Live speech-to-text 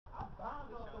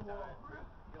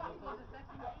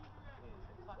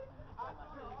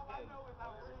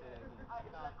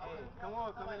come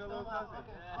on, come in a little closer.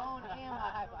 Phone and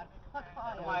my iPod.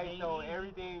 Somebody stole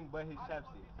everything but his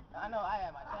chapstick. I know I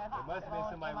had my chapstick. It must have been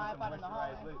somebody with some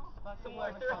moisturized lips. Some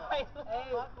moisturized lips. Hey,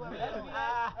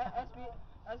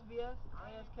 SBS,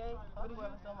 ASK, what did you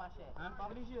stole my shit? Huh?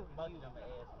 What did you? Fuck you,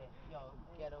 ASK. Yo,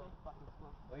 ghetto fucking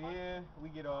school. Well, yeah, we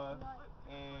get off.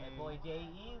 And that boy J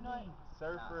Easy.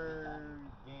 Surfer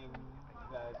gang, you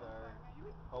guys are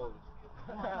hoes.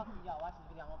 Y'all watch this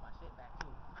video, I want my shit back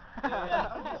too.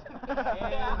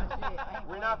 And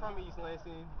we're not from East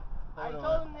Lansing. I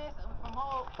told him this from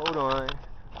home. Hold on.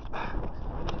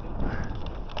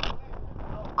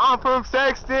 I'm from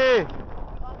Sexton.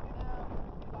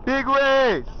 Big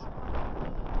race.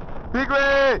 Big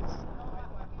race.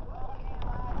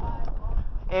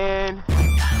 And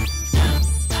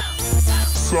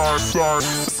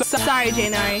sorry,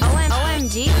 Janari.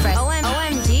 OMG fresh.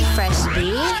 OMG fresh B.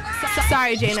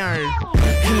 Sorry, Janari.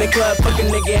 In the club, fucking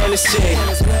nigga and his chick.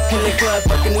 In the club,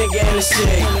 fucking nigga and his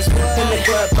chick. In the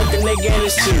club, fucking nigga and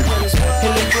his chick.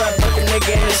 In the club, fucking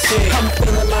nigga and his chick. I'm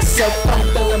feeling myself, I'm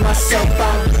feeling myself,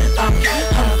 I'm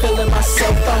feeling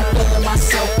myself, I'm feeling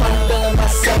myself, I'm feeling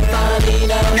myself. I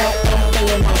need help, I'm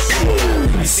feeling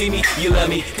myself. You see me, you love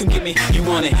me, come get me, you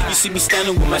want it. You see me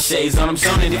standing with my shades on, I'm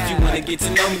zoning. If you wanna get to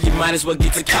know me, you might as well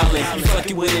get to calling. You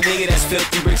fucking with a nigga that's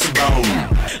filthy, rich and bone.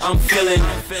 I'm feeling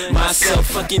myself,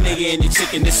 fucking nigga and your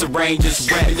chicken, this a range, just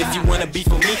rapping. If you wanna be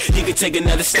for me, you can take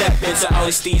another step into all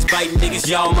these biting niggas,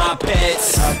 y'all my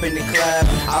pets. Up in the club,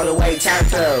 all the way turned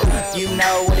through. You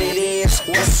know what it is,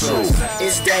 what's true?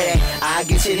 It's that I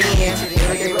get it in.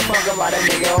 Never give a fuck about a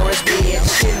nigga or his bitch.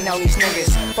 Shitting on these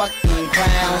niggas, fucking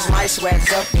clowns. My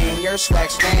swag's up and your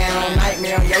swag's down.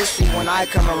 Nightmare on your street when I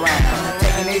come around.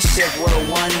 Taking this shit with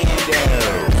a one hand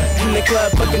down. In the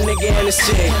club, fucking nigga and his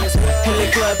chick. In the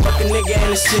club, fucking nigga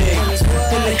and his chick.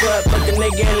 In the club, fucking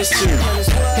nigga and his chick.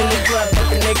 In the club,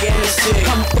 fucking nigga and his chick.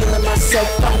 I'm feeling myself,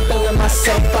 I'm feeling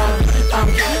myself, I'm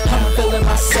feeling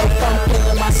myself, I'm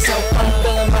feeling myself, I'm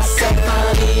feeling myself.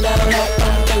 I need no help,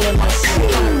 I'm feeling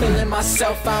myself. I'm feeling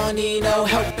myself, I don't need no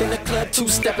help in the club.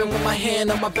 Two-stepping with my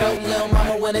hand on my belt. Lil'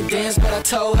 mama wanna dance, but I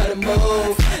told her to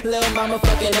move. Lil' mama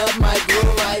fucking up my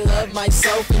groove. I love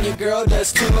myself and your girl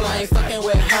does too. I ain't fucking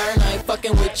with her and I ain't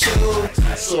fucking with you.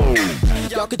 So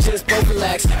y'all could just both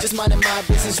relax, just minding my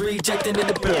business, rejecting in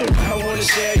the bill. I wanna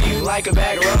share you like a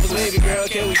bag of ruffles. Baby girl,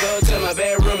 can we go to my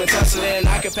bedroom and tussle in?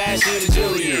 I can pass you to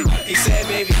Julian. He said,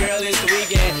 baby girl, it's the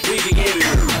weekend, we can get it.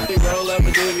 He roll up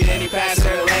a doobie, then he passed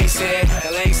her to Langston.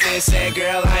 And Langston said,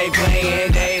 girl, I ain't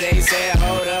playing. They said,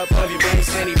 hold up, of your brains,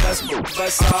 and he bust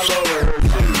all over her.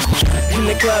 In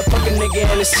the club, fucking nigga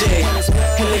and his chick.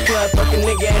 In the club, fucking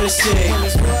nigga and his chick.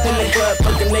 In the club,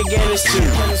 fucking nigga and his chick.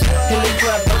 In the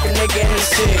club, fucking nigga and his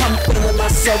chick. I'm feeling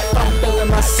myself, I'm feeling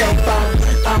myself,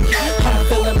 I'm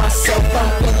feeling myself, I'm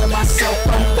feeling myself,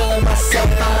 I'm feeling myself.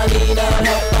 I need no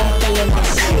help, I'm feeling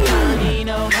myself. I need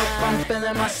no help, I'm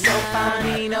feeling myself. I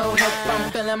need no help,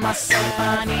 I'm feeling myself.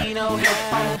 I need no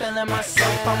help, I'm feeling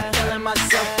myself. I'm feeling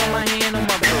myself. Put my hand on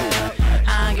my boob. I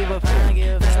don't give a fuck,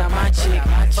 that's not my chick.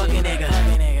 Fuck a nigga,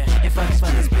 and fuck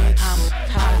this bitch.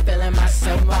 I'm feeling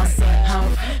myself,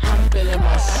 I'm feeling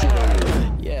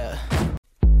myself. Yeah.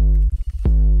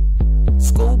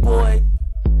 Schoolboy.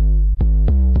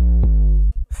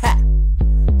 Ha.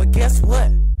 But guess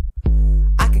what?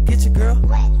 I could get you, girl.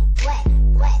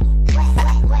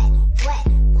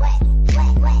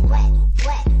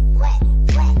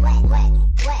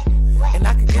 And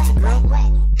I could get you, girl.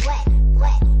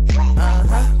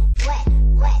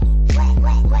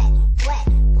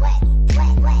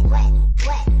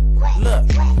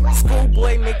 Look,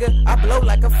 schoolboy nigga, I blow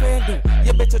like a FanDuel.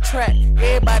 Your bitch a track,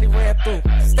 everybody ran through.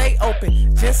 Stay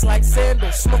open, just like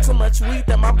sandals. Smoke so much weed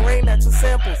that my brain natural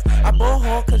samples. I ball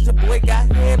hard cause your boy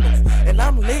got handles. And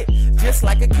I'm lit, just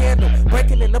like a candle.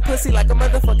 Breaking in the pussy like a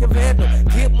motherfucking vandal.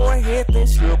 Get more head than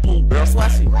shampoo. That's why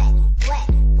she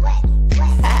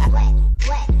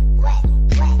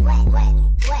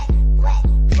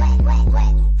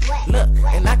look,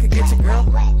 and I could get you, girl.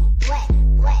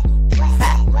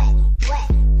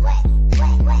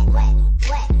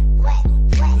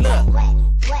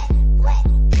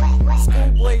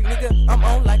 Schoolboy nigga, I'm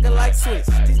on like a light switch.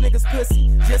 These niggas pussy,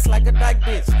 just like a dyke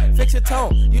bitch. Fix your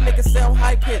tone, you niggas sound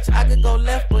high pitch. I could go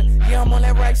left, but yeah, I'm on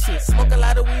that right shit. Smoke a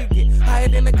lot of weed, get higher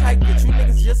than a kite bitch. You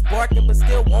niggas just barking, but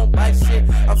still won't bite shit.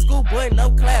 I'm schoolboy,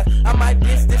 no class. I might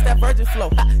diss that virgin flow.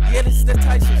 Ha, yeah, this is the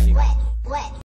tight shit.